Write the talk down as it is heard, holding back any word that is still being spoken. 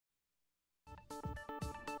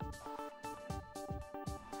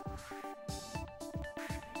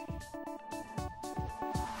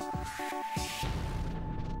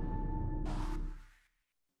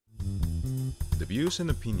The views and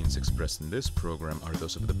opinions expressed in this program are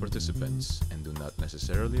those of the participants and do not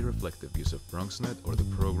necessarily reflect the views of BronxNet or the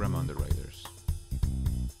program underwriters.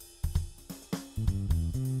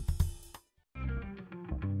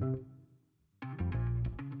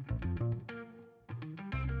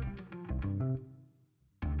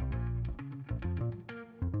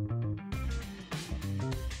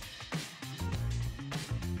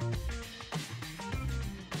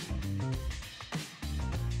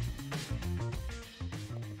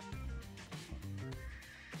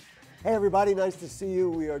 Hey everybody, nice to see you.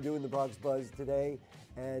 We are doing the Bronx Buzz today,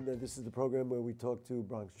 and this is the program where we talk to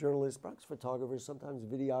Bronx journalists, Bronx photographers, sometimes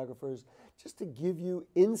videographers, just to give you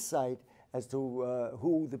insight as to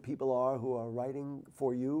who the people are who are writing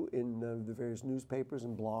for you in the various newspapers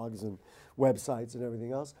and blogs and websites and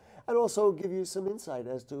everything else, and also give you some insight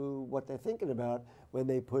as to what they're thinking about when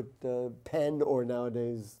they put pen or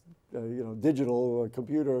nowadays digital or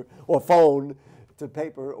computer or phone to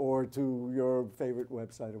paper or to your favorite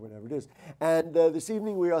website or whatever it is. And this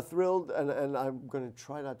evening we are thrilled, and I'm going to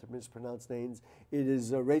try not to mispronounce names. It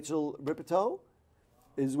is Rachel Rippetoe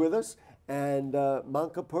is with us, and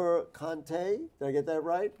Mankaprr Conteh, did I get that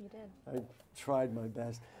right? You did. I tried my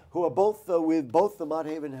best. Who are both with both the Mott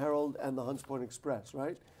Herald and the Hunts Point Express,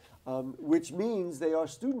 right? Which means they are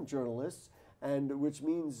student journalists, and which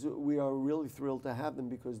means we are really thrilled to have them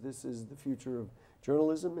because this is the future of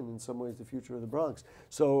journalism and in some ways the future of the Bronx.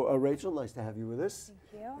 So Rachel, nice to have you with us.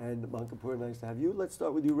 Thank you. And Mankaprr, nice to have you. Let's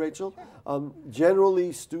start with you, Rachel. Sure.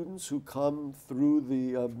 Generally, students who come through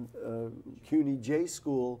the CUNY J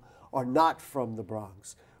School are not from the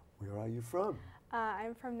Bronx. Where are you from?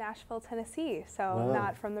 I'm from Nashville, Tennessee, so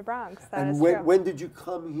not from the Bronx. And when did you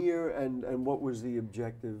come here, and what was the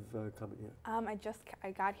objective coming here?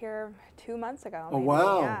 I got here 2 months ago. Oh, maybe.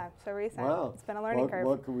 wow. Yeah, so recent. Wow. It's been a learning curve.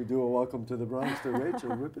 What can we do? A welcome to the Bronx to Rachel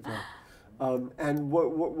Rippetoe. And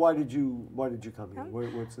why did you come here?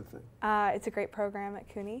 What's the thing? It's a great program at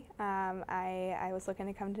CUNY. I was looking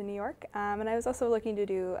to come to New York, and I was also looking to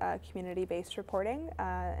do community-based reporting,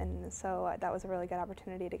 and so that was a really good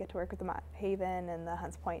opportunity to get to work with the Mott Haven and the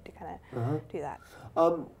Hunts Point to kind of do that.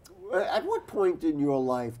 At what point in your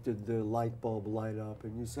life did the light bulb light up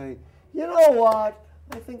and you say, you know what?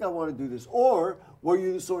 I think I want to do this. Or were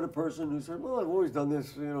you the sort of person who said, well, I've always done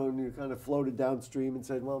this, and you kind of floated downstream and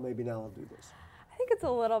said, well, maybe now I'll do this? I think it's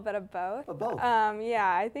a little bit of both. Of both?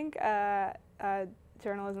 Yeah, I think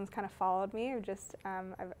journalism's kind of followed me.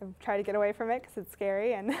 I've tried to get away from it because it's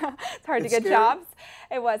scary and it's hard to get jobs.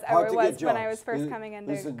 It was when I was first coming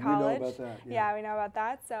into college. We know about that. Yeah, we know about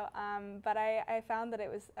that. So, but I found that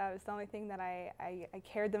it was the only thing that I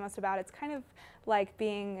cared the most about. It's kind of like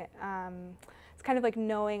being, it's kind of like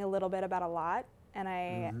knowing a little bit about a lot. And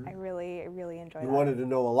I really enjoy that. You wanted to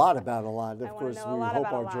know a lot about a lot. Of course, we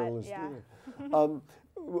hope our journalists do.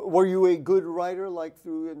 Were you a good writer, like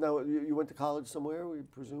now you went to college somewhere, we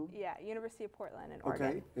presume? Yeah, University of Portland in Oregon.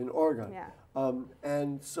 Okay, in Oregon. Yeah.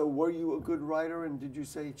 And so were you a good writer, and did you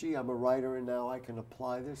say, gee, I'm a writer and now I can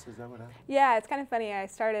apply this? Is that what happened? Yeah, it's kind of funny. I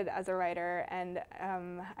started as a writer, and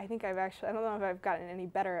I think I don't know if I've gotten any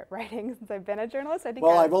better at writing since I've been a journalist. I think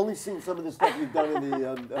I've only seen some of the stuff you've done in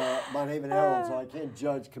the Mott Herald, so I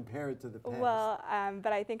can't compare it to the past. Well,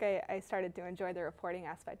 but I think I started to enjoy the reporting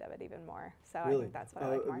aspect of it even more. So really? I think that's what I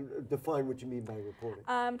like more. Define what you mean by reporting.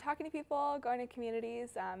 Talking to people, going to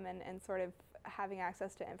communities, and sort of having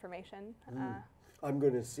access to information. I'm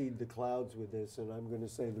going to seed the clouds with this, and I'm going to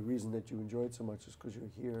say the reason that you enjoy it so much is because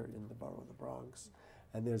you're here in the borough of the Bronx.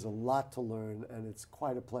 And there's a lot to learn, and it's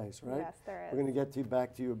quite a place, right? Yes, there is. We're going to get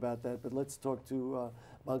back to you about that, but let's talk to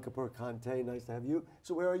Mankaprr Conteh. Nice to have you.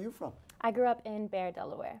 So where are you from? I grew up in Bear,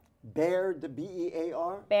 Delaware. Bear, the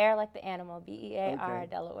B-E-A-R? Bear, like the animal, B-E-A-R, okay.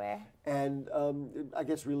 Delaware. And I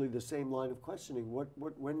guess really the same line of questioning.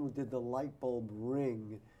 When did the light bulb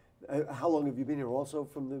ring? How long have you been here? Also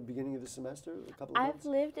from the beginning of the semester? A couple of months? I've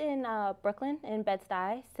lived in Brooklyn, in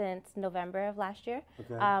Bed-Stuy, since November of last year.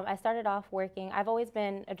 Okay. I started off working, I've always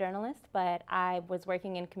been a journalist, but I was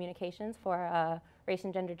working in communications for a race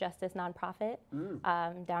and gender justice nonprofit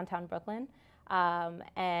downtown Brooklyn.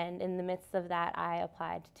 And in the midst of that, I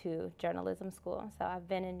applied to journalism school. So I've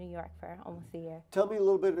been in New York for almost a year. Tell me a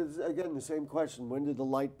little bit, again, the same question. When did the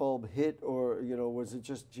light bulb hit, or was it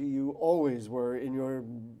just, gee, you always were in your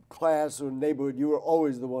class or neighborhood, you were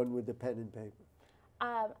always the one with the pen and paper?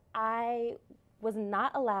 I was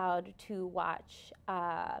not allowed to watch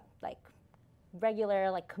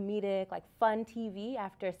regular, comedic, fun TV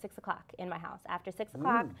after 6 o'clock in my house. After 6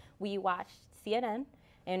 o'clock, we watched CNN.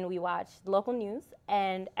 and we watched local news.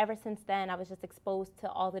 And ever since then, I was just exposed to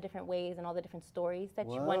all the different ways and all the different stories that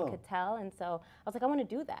one could tell. And so I was like, I want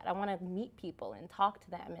to do that. I want to meet people and talk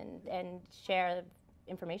to them and share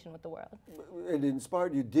information with the world. It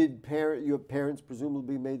inspired you. Did your parents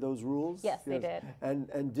presumably made those rules? Yes, they did.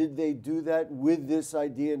 And did they do that with this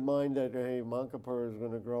idea in mind that, hey, Mankaprr is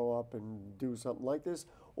going to grow up and do something like this?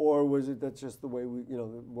 Or was it that's just the way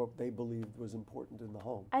what they believed was important in the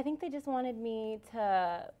home? I think they just wanted me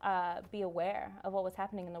to be aware of what was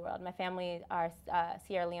happening in the world. My family are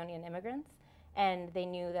Sierra Leonean immigrants, and they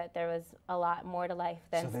knew that there was a lot more to life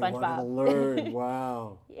than so they SpongeBob. Wanted to learn.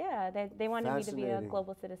 Wow. Yeah, they wanted me to be a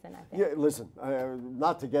global citizen, I think. Yeah, listen,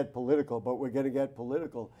 not to get political, but we're going to get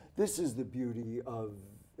political. This is the beauty of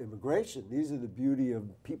immigration. These are the beauty of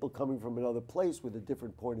people coming from another place with a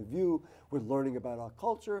different point of view, with learning about our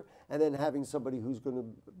culture, and then having somebody who's going to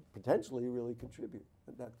potentially really contribute.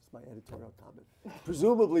 That's my editorial comment.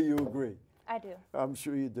 Presumably you agree. I do. I'm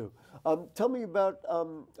sure you do. Tell me about,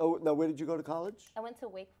 now where did you go to college? I went to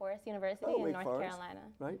Wake Forest University in North Carolina.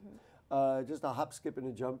 Right. Just a hop, skip, and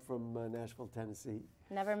a jump from Nashville, Tennessee.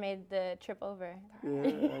 Never made the trip over.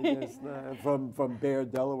 Yeah, I guess not. From Bear,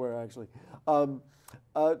 Delaware, actually.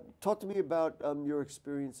 Talk to me about your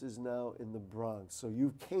experiences now in the Bronx. So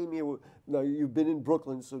you came here, now you've been in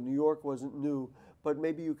Brooklyn, so New York wasn't new, but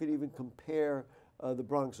maybe you could even compare the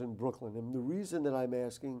Bronx and Brooklyn. And the reason that I'm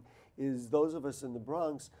asking is those of us in the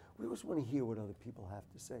Bronx, we always want to hear what other people have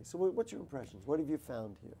to say. So what's your impressions? What have you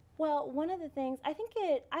found here? Well, one of the things, I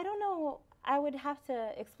don't know, I would have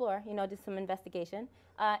to explore, do some investigation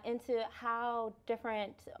into how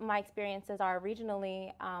different my experiences are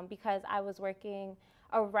regionally, because I was working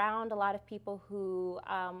around a lot of people who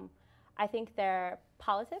I think their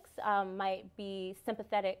politics might be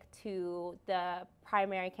sympathetic to the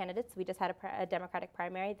primary candidates. We just had a Democratic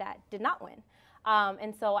primary that did not win.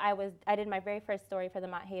 And so I did my very first story for the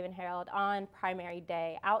Mott Haven Herald on primary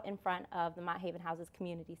day out in front of the Mott Haven Houses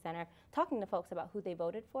Community Center, talking to folks about who they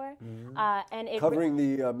voted for. And covering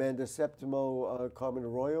the Amanda Septimo Carmen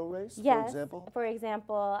Arroyo race, yes, for example? For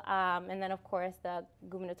example, and then of course the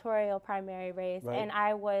gubernatorial primary race. Right. And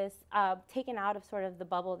I was taken out of sort of the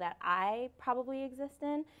bubble that I probably exist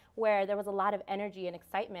in, where there was a lot of energy and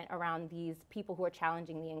excitement around these people who are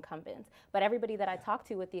challenging the incumbents. But everybody that I talked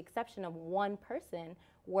to, with the exception of one person,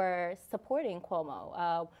 were supporting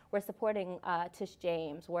Cuomo, were supporting Tish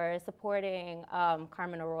James, were supporting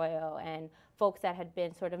Carmen Arroyo, and folks that had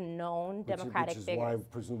been sort of known Democratic figures. Which is why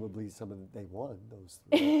presumably they won those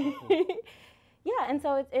three. Yeah, and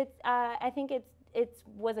so I think it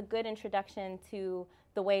was a good introduction to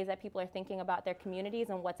the ways that people are thinking about their communities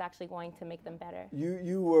and what's actually going to make them better.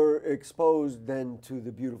 You were exposed then to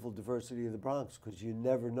the beautiful diversity of the Bronx, because you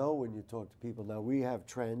never know when you talk to people. Now we have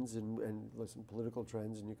trends and listen, political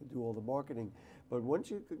trends, and you can do all the marketing, but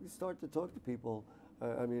once you start to talk to people,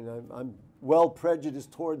 I mean, I'm well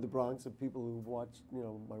prejudiced toward the Bronx, and people who've watched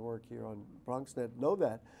my work here on BronxNet know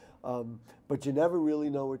that. But you never really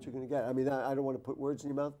know what you're going to get. I mean, I don't want to put words in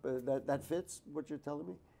your mouth, but that fits what you're telling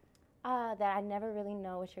me? That I never really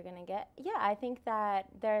know what you're going to get. Yeah, I think that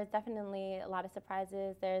there's definitely a lot of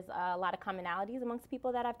surprises. There's a lot of commonalities amongst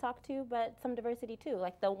people that I've talked to, but some diversity too.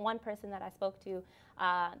 Like the one person that I spoke to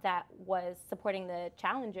that was supporting the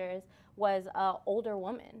challengers was an older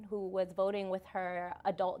woman who was voting with her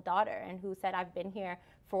adult daughter and who said, I've been here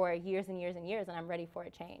for years and years and years, and I'm ready for a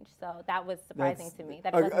change. So that was surprising to me.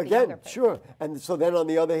 That it wasn't the younger person. Sure. And so then on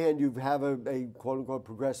the other hand, you have a quote-unquote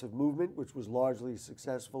progressive movement, which was largely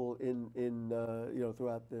successful in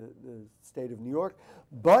throughout the state of New York.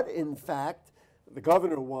 But in fact, the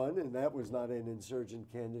governor won, and that was not an insurgent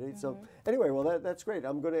candidate. So anyway, well, that's great.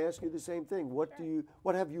 I'm going to ask you the same thing. What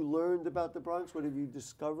have you learned about the Bronx? What have you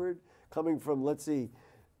discovered coming from, let's see,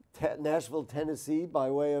 Nashville, Tennessee,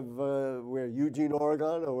 by way of where Eugene,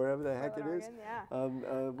 Oregon, or wherever the heck it is. Yeah.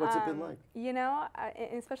 What's it been like?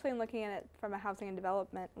 Especially in looking at it from a housing and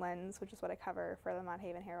development lens, which is what I cover for the Mott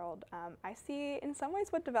Haven Herald, I see in some ways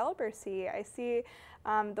what developers see. I see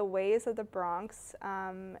the ways that the Bronx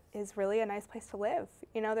is really a nice place to live.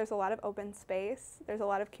 There's a lot of open space. There's a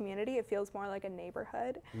lot of community. It feels more like a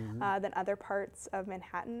neighborhood than other parts of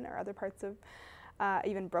Manhattan or other parts of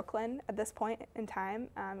even Brooklyn at this point in time.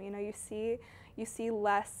 You see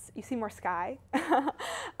more sky,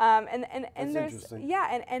 and there's I've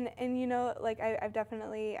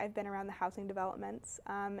been around the housing developments,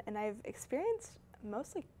 and I've experienced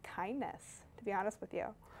mostly kindness, to be honest with you.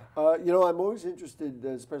 I'm always interested,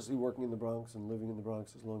 especially working in the Bronx and living in the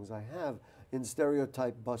Bronx as long as I have, in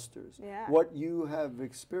stereotype busters. Yeah. What you have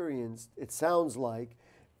experienced, it sounds like,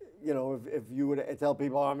 you know, if you would tell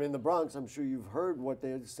people, oh, I'm in the Bronx, I'm sure you've heard what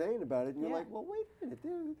they're saying about it, and you're like, well, wait a minute,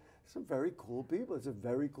 they're some very cool people. It's a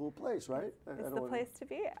very cool place, right? It's the place to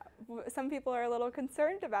be. Some people are a little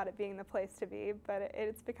concerned about it being the place to be, but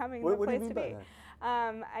it's becoming the place to be.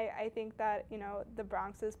 I think that, you know, the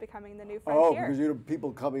Bronx is becoming the new frontier. Oh, because you know,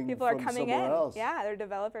 people are coming in. Else. Yeah, they're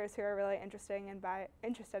developers who are really interested in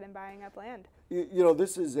buying up land. You know,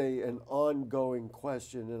 this is an ongoing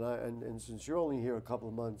question, and since you're only here a couple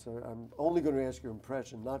of months, I'm only going to ask your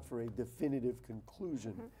impression, not for a definitive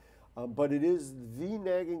conclusion. But it is the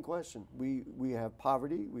nagging question. We have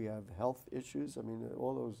poverty, we have health issues, I mean,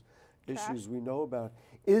 all those issues we know about.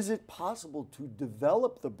 Is it possible to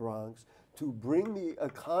develop the Bronx, to bring the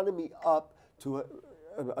economy up, to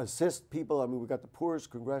assist people? I mean, we've got the poorest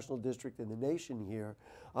congressional district in the nation here.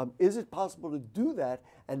 Is it possible to do that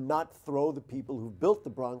and not throw the people who built the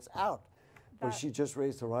Bronx out? But she just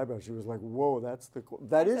raised her eyebrows. She was like, "Whoa, that's the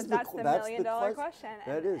million-dollar question."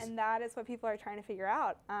 And that is what people are trying to figure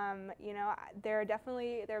out. You know, there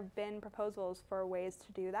have been proposals for ways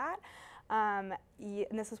to do that, and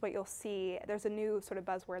this is what you'll see. There's a new sort of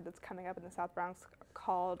buzzword that's coming up in the South Bronx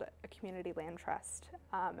called a community land trust,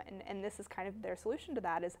 and this is kind of their solution to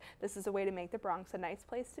that. This is a way to make the Bronx a nice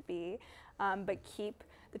place to be, but keep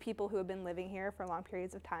the people who have been living here for long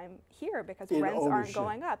periods of time here because rents aren't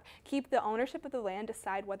going up. Keep the ownership of the land,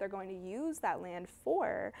 decide what they're going to use that land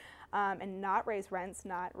for, and not raise rents,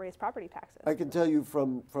 not raise property taxes. I can tell you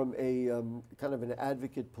from a kind of an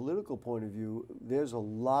advocate political point of view, there's a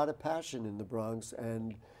lot of passion in the Bronx,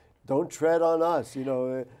 and don't tread on us. You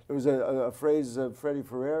know, there was a phrase Freddie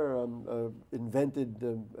Ferrer invented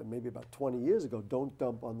maybe about 20 years ago, don't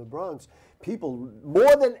dump on the Bronx. People,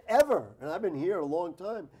 more than ever, and I've been here a long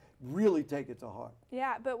time, really take it to heart.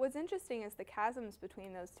 Yeah, but what's interesting is the chasms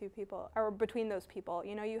between those two people, or between those people.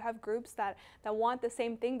 You know, you have groups that want the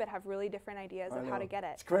same thing but have really different ideas of how to get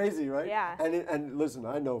it. It's crazy, right? Yeah. And listen,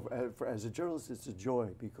 I know as a journalist, it's a joy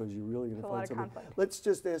because you're really going to find something. Conflict. Let's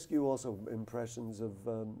just ask you also impressions of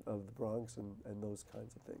the Bronx and those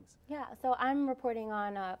kinds of things. Yeah, so I'm reporting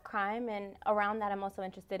on crime, and around that I'm also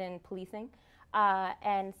interested in policing.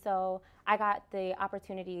 And so I got the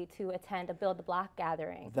opportunity to attend a Build the Block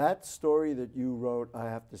gathering. That story that you wrote, I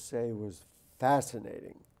have to say, was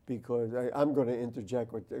fascinating because I'm going to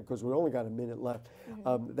interject because we only got a minute left.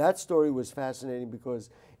 That story was fascinating because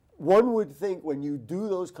one would think when you do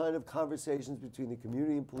those kind of conversations between the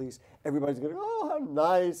community and police, everybody's going to go, oh, how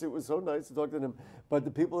nice. It was so nice to talk to them. But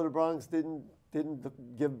the people of the Bronx didn't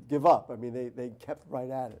give up. I mean, they kept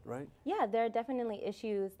right at it, right? Yeah, there are definitely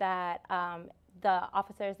issues that the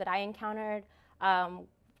officers that I encountered,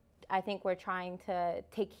 I think were trying to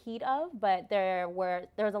take heed of, but there was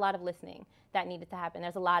a lot of listening that needed to happen.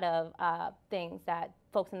 There's a lot of things that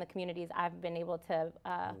folks in the communities I've been able to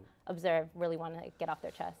observe really want to get off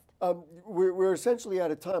their chest. We're essentially out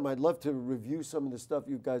of time. I'd love to review some of the stuff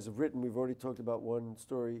you guys have written. We've already talked about one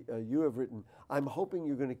story you have written. I'm hoping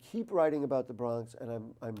you're going to keep writing about the Bronx,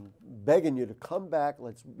 and I'm begging you to come back.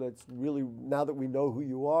 Let's really, now that we know who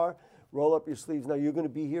you are, roll up your sleeves. Now, you're going to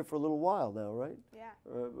be here for a little while now, right? Yeah.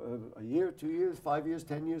 A year, 2 years, 5 years,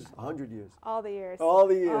 10 years, 100 years. All the years. All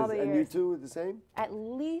the years. And you two the same? At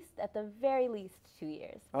the very least, 2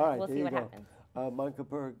 years. All right, we'll see what happens.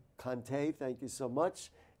 Mankaprr, Conteh, thank you so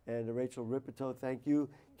much. And Rachel Rippetoe, thank you.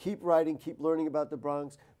 Keep writing, keep learning about the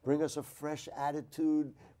Bronx. Bring us a fresh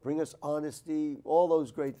attitude, bring us honesty, all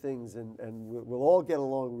those great things, and we'll all get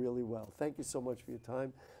along really well. Thank you so much for your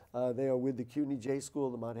time. They are with the CUNY J School,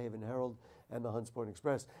 the Mott Herald, and the Hunts Point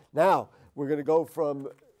Express. Now, we're going to go from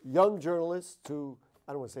young journalists to,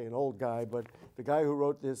 I don't want to say an old guy, but the guy who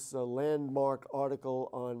wrote this landmark article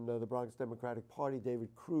on the Bronx Democratic Party, David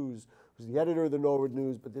Cruz, who's the editor of the Norwood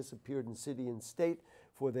News, but this appeared in City and State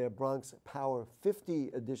for their Bronx Power 50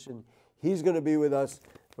 edition. He's going to be with us.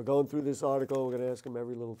 We're going through this article. We're going to ask him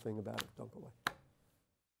every little thing about it. Don't go away.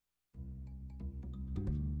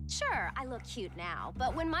 Sure, I look cute now,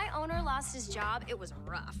 but when my owner lost his job, it was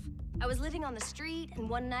rough. I was living on the street, and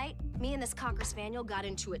one night, me and this Cocker Spaniel got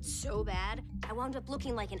into it so bad, I wound up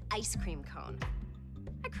looking like an ice cream cone.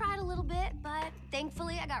 I cried a little bit, but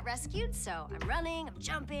thankfully I got rescued, so I'm running, I'm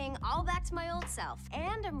jumping, all back to my old self.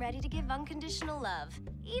 And I'm ready to give unconditional love,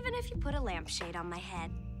 even if you put a lampshade on my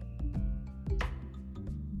head.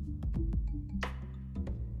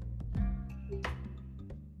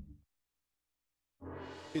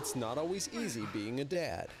 It's not always easy being a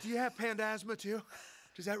dad. Do you have panda asthma too?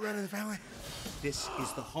 Does that run in the family? This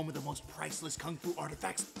is the home of the most priceless kung fu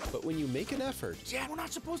artifacts. But when you make an effort, Dad, we're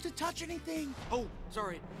not supposed to touch anything. Oh,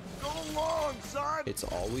 sorry. go along, son! It's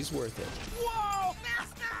always worth it. Whoa,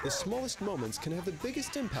 master! The smallest moments can have the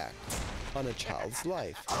biggest impact on a child's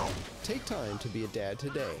life. Take time to be a dad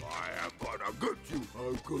today. I am gonna get you.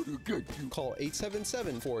 I'm gonna get you. Call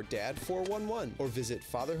 877-4DAD-411 or visit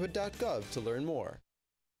fatherhood.gov to learn more.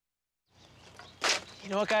 You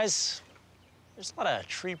know what, guys? There's a lot of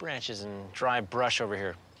tree branches and dry brush over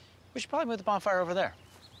here. We should probably move the bonfire over there.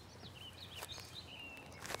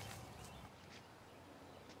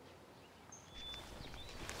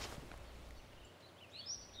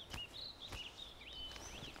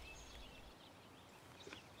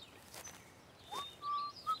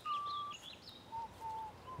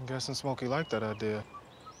 I'm guessing Smokey liked that idea.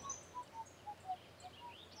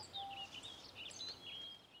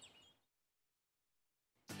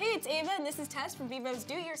 Hey, it's Ava, and this is Tess from Vivo's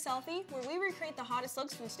Do It Yourselfie, where we recreate the hottest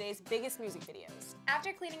looks from today's biggest music videos.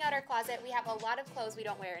 After cleaning out our closet, we have a lot of clothes we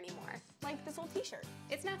don't wear anymore. Like this old t-shirt.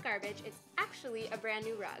 It's not garbage, it's actually a brand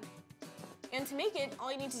new rug. And to make it,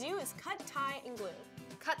 all you need to do is cut, tie, and glue.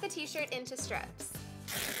 Cut the t-shirt into strips.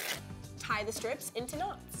 Tie the strips into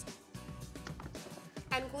knots.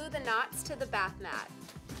 And glue the knots to the bath mat.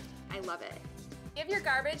 I love it. Give your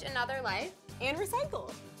garbage another life. And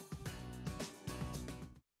recycle.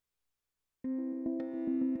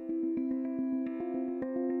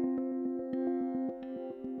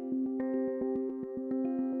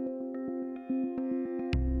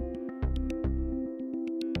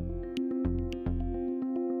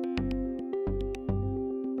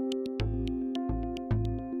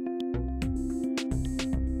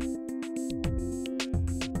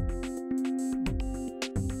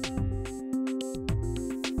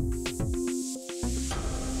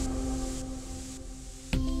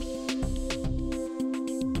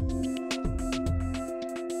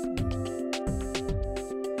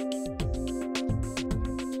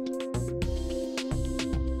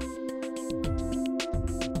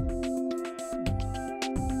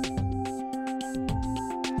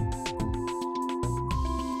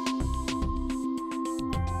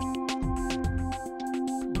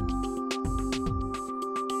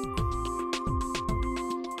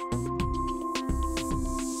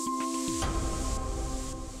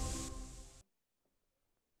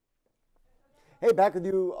 Hey, back with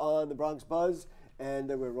you on the Bronx Buzz, and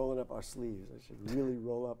we're rolling up our sleeves. I should really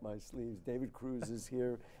roll up my sleeves. David Cruz is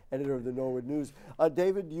here, editor of the Norwood News.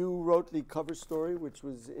 David, you wrote the cover story, which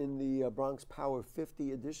was in the Bronx Power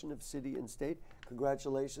 50 edition of City and State.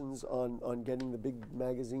 Congratulations on getting the big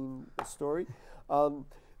magazine story.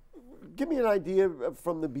 Give me an idea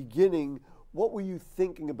from the beginning. What were you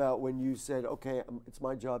thinking about when you said, okay, it's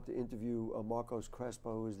my job to interview Marcos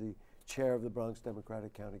Crespo, who is the chair of the Bronx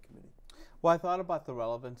Democratic County Committee? Well, I thought about the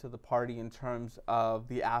relevance of the party in terms of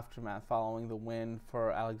the aftermath following the win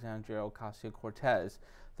for Alexandria Ocasio-Cortez.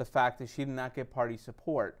 The fact that she did not get party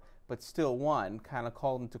support, but still won, kind of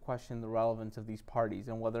called into question the relevance of these parties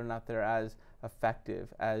and whether or not they're as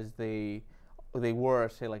effective as they were,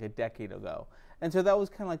 say, like a decade ago. And so that was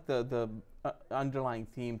kind of like the underlying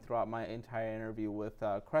theme throughout my entire interview with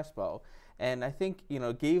Crespo. And I think, you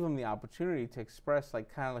know, gave him the opportunity to express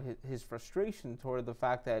like kind of his frustration toward the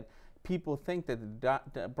fact that people think that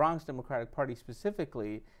the Bronx Democratic Party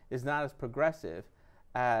specifically is not as progressive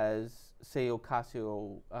as, say,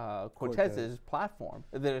 Ocasio-Cortez's platform.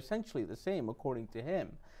 They're essentially the same, according to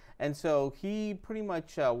him. And so he pretty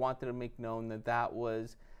much wanted to make known that that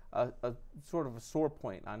was a sort of a sore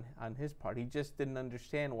point on his part. He just didn't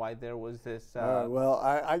understand why there was this. Well,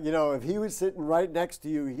 I you know, if he was sitting right next to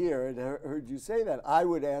you here and heard you say that, I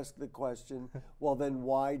would ask the question, well, then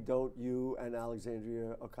why don't you and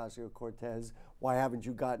Alexandria Ocasio-Cortez, why haven't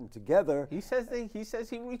you gotten together? He says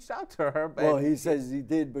he reached out to her. But well, he says he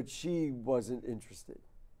did, but she wasn't interested.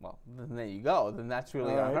 Well, then there you go. Then that's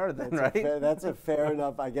really on her then, right? That's a fair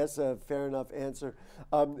enough, I guess, a fair enough answer.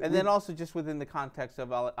 And then also just within the context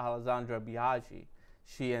of Alessandra Biaggi,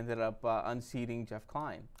 she ended up unseating Jeff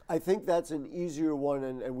Klein. I think that's an easier one,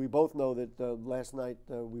 and we both know that last night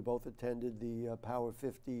we both attended the Power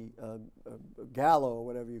 50 gala, or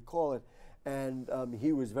whatever you call it, and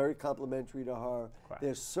he was very complimentary to her. Correct.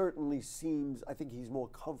 There certainly seems, I think he's more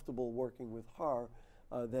comfortable working with her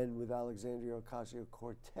than with Alexandria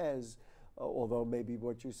Ocasio-Cortez, although maybe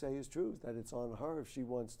what you say is true, that it's on her if she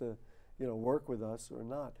wants to, you know, work with us or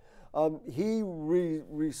not. He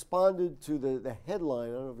responded to the headline.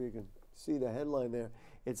 I don't know if you can see the headline there.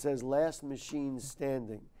 It says "Last Machine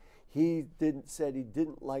Standing." He said he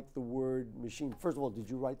didn't like the word machine. First of all, did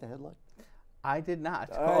you write the headline? I did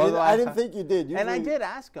not. I didn't think you did. And I did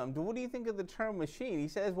ask him, what do you think of the term machine? He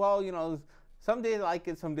says, well, you know, some days I like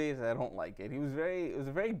it, some days I don't like it. It was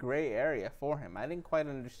a very gray area for him. I didn't quite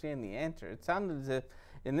understand the answer. It sounded as if,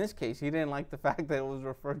 in this case, he didn't like the fact that it was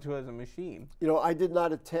referred to as a machine. You know, I did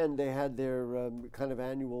not attend. They had their kind of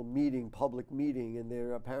annual meeting, public meeting, and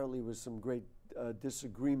there apparently was some great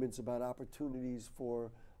disagreements about opportunities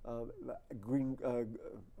for green, I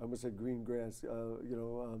almost said green grass,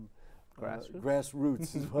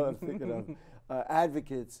 grassroots is what I'm thinking of,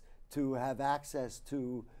 advocates to have access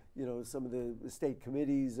to, you know, some of the state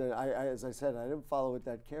committees. As I said, I didn't follow it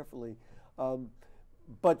that carefully.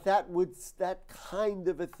 But that kind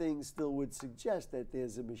of a thing still would suggest that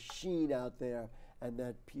there's a machine out there and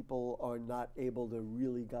that people are not able to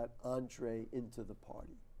really get entree into the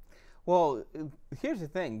party. Well, here's the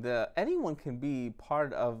thing. Anyone can be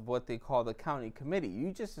part of what they call the county committee.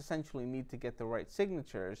 You just essentially need to get the right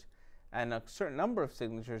signatures and a certain number of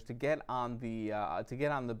signatures to get on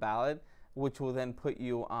the ballot, which will then put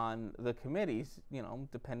you on the committees, you know,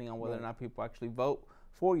 depending on whether or not people actually vote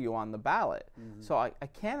for you on the ballot. Mm-hmm. So I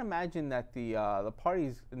can't imagine that the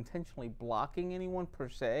party's intentionally blocking anyone per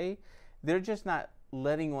se. They're just not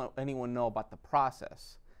letting anyone know about the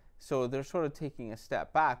process. So they're sort of taking a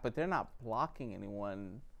step back, but they're not blocking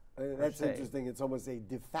anyone. That's interesting. It's almost a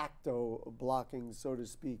de facto blocking, so to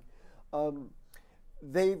speak.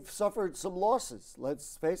 They've suffered some losses.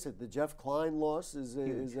 Let's face it. The Jeff Klein loss is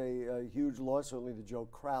a huge loss. Certainly the Joe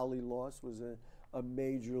Crowley loss was a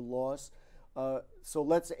major loss. So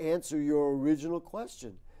let's answer your original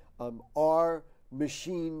question. Are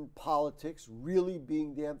machine politics really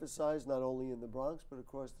being de-emphasized not only in the Bronx but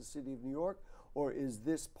across the city of New York? Or is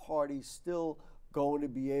this party still going to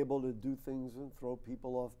be able to do things and throw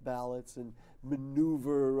people off ballots and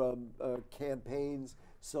maneuver campaigns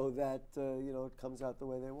so that it comes out the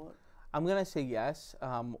way they want? I'm going to say yes.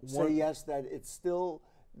 Say yes that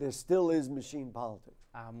there still is machine politics.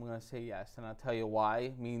 I'm going to say yes, and I'll tell you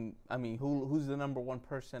why. I mean, who's the number one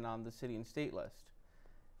person on the city and state list?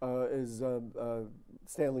 Is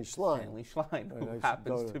Stanley Schlein. Stanley Schlein, who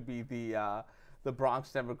happens to be the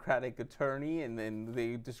Bronx Democratic attorney, and then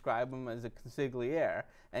they describe him as a consigliere.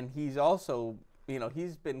 And he's also,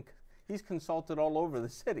 he's consulted all over the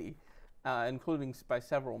city, including by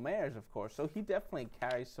several mayors, of course. So he definitely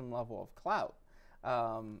carries some level of clout.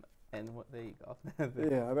 There you go.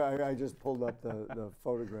 Yeah, I just pulled up the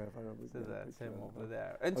photograph. I don't know. So that's him over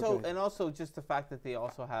there. And so, and also just the fact that they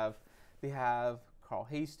have Carl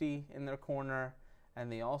Hastie in their corner,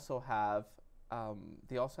 and they also have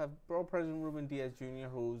Borough President Ruben Diaz Jr.,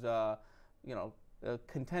 who's a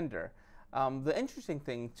contender. The interesting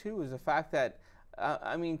thing too is the fact that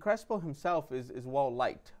Crespo himself is well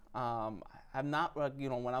liked. I'm not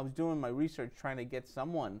when I was doing my research trying to get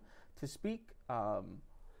someone to speak,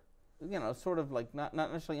 sort of like not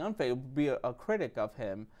necessarily unfavorable, be a critic of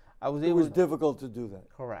him. It was difficult to do that.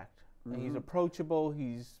 Correct. Mm-hmm. And he's approachable.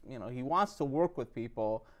 He wants to work with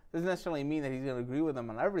people. Doesn't necessarily mean that he's going to agree with them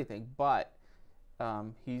on everything, but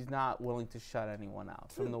he's not willing to shut anyone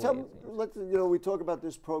out from the way. We talk about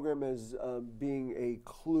this program as being a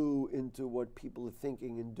clue into what people are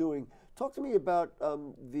thinking and doing. Talk to me about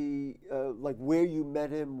where you met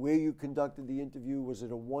him, where you conducted the interview. Was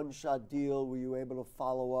it a one-shot deal? Were you able to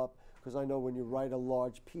follow up? Because I know when you write a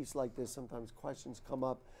large piece like this, sometimes questions come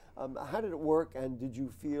up. How did it work, and did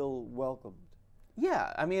you feel welcomed?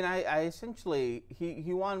 Yeah, I essentially,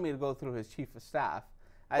 he wanted me to go through his chief of staff.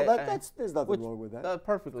 There's nothing wrong with that.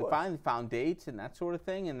 Perfectly fine. Found dates and that sort of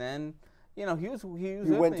thing, and then, he was.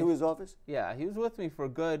 You went to his office? Yeah, he was with me for a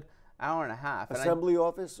good hour and a half. Assembly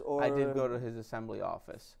office, or I did go to his assembly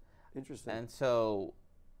office. Interesting. And so,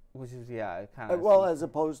 which is kind of as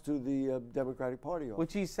opposed to the Democratic Party office.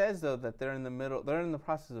 Which he says though that they're in the middle. They're in the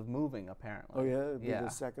process of moving apparently. Oh yeah, it'd be the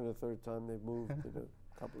second or third time they've moved in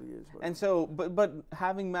a couple of years. And so, but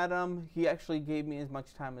having met him, he actually gave me as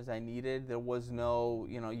much time as I needed. There was no,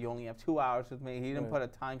 you only have 2 hours with me. He didn't put a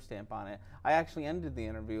timestamp on it. I actually ended the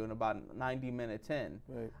interview in about 90 minutes in,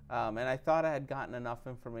 and I thought I had gotten enough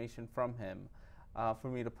information from him for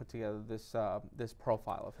me to put together this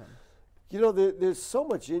profile of him. There's so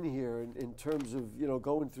much in here in terms of,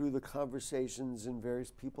 going through the conversations and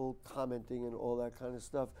various people commenting and all that kind of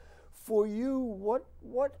stuff. For you,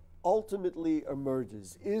 what ultimately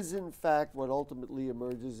emerges? Is in fact what ultimately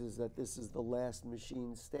emerges is that this is the last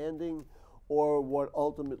machine standing, or what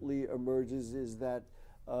ultimately emerges is that,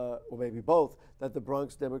 or maybe both, that the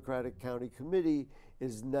Bronx Democratic County Committee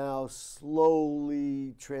is now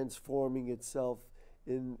slowly transforming itself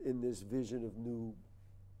in this vision of new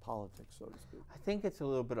politics, so to speak? I think it's a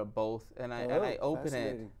little bit of both, and I open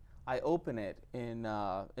it I open it in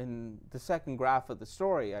the second graph of the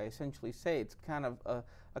story. I essentially say it's kind of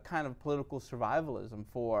a kind of political survivalism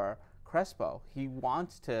for Crespo. He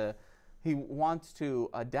wants to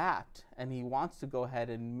adapt, and he wants to go ahead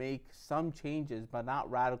and make some changes, but not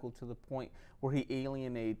radical to the point where he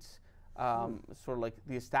alienates sort of like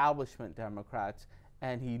the establishment Democrats.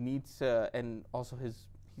 And he needs to, and also he's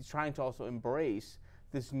trying to also embrace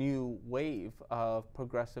this new wave of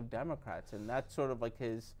progressive Democrats, and that's sort of like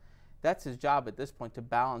that's his job at this point, to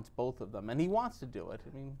balance both of them, and he wants to do it.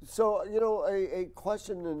 I mean, so you know, a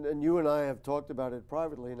question, and you and I have talked about it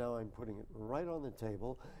privately. Now I'm putting it right on the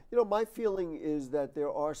table. You know, my feeling is that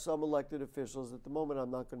there are some elected officials. At the moment,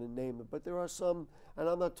 I'm not going to name them, but there are some, and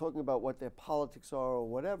I'm not talking about what their politics are or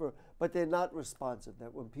whatever, but they're not responsive.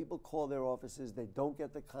 That when people call their offices, they don't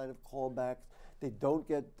get the kind of callbacks. They don't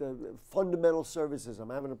get fundamental services. I'm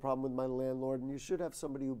having a problem with my landlord, and you should have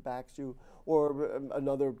somebody who backs you, or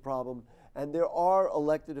another problem. And there are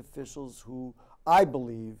elected officials who, I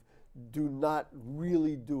believe, do not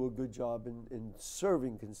really do a good job in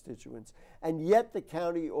serving constituents. And yet the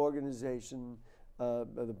county organization,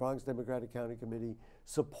 the Bronx Democratic County Committee,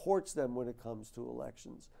 supports them when it comes to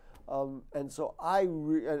elections. And so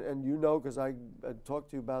and you know, because I talked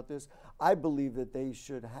to you about this, I believe that they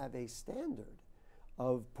should have a standard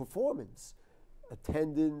of performance,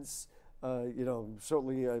 attendance, you know,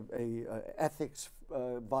 certainly a ethics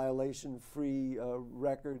violation-free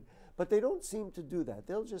record, but they don't seem to do that.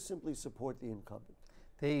 They'll just simply support the incumbent.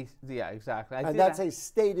 Yeah, exactly. And that's a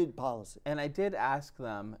stated policy. And I did ask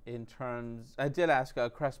them I did ask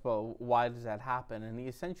Crespo, why does that happen? And he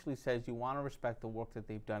essentially says you want to respect the work that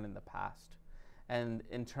they've done in the past. And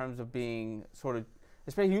in terms of being sort of,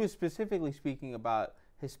 he was specifically speaking about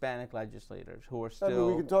Hispanic legislators who are still... I mean,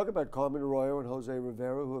 we can talk about Carmen Arroyo and Jose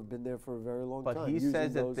Rivera, who have been there for a very long time. But he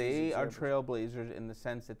says that they are trailblazers in the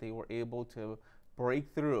sense that they were able to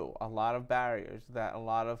break through a lot of barriers that a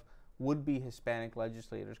lot of would-be Hispanic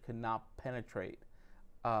legislators could not penetrate.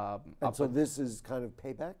 And so this is kind of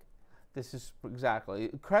payback? This is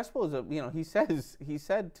exactly. Crespo is he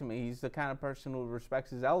said to me, he's the kind of person who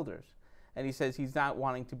respects his elders. And he says he's not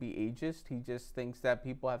wanting to be ageist. He just thinks that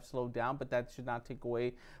people have slowed down, but that should not take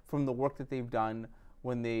away from the work that they've done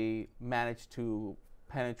when they managed to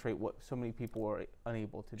penetrate what so many people were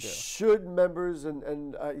unable to do. Should members,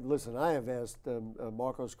 listen, I have asked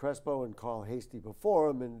Marcos Crespo and Carl Hasty before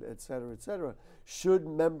him, and et cetera, should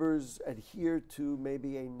members adhere to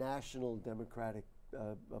maybe a national Democratic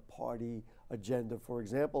Party agenda? For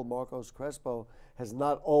example, Marcos Crespo has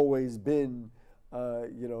not always been for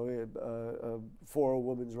a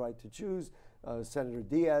woman's right to choose. Senator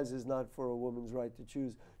Diaz is not for a woman's right to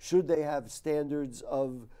choose. Should they have standards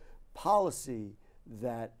of policy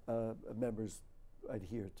that members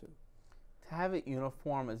adhere to? To have it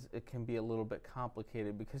uniform, it can be a little bit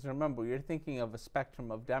complicated, because remember, you're thinking of a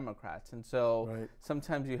spectrum of Democrats, and so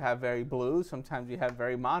sometimes you have very blue, sometimes you have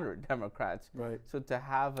very moderate Democrats. Right. So to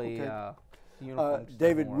have a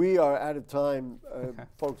David, we are out of time.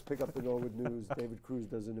 Folks, pick up the Norwood News. David Cruz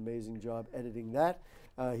does an amazing job editing that.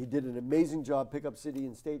 He did an amazing job, Pick Up City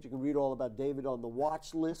and State. You can read all about David on the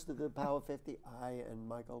watch list of the Power 50. I and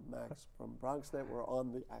Michael Max from BronxNet were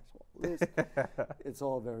on the actual list. It's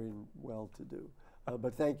all very well to do.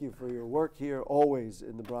 But thank you for your work here, always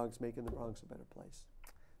in the Bronx, making the Bronx a better place.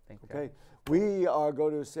 Thank you. Okay, we are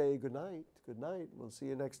going to say good night. Good night. We'll see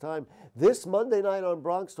you next time. This Monday night on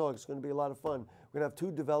Bronx Talk is going to be a lot of fun. We're going to have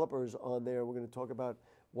two developers on there. We're going to talk about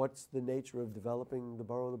what's the nature of developing the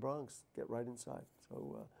borough of the Bronx. Get right inside.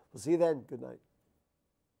 So we'll see you then. Good night.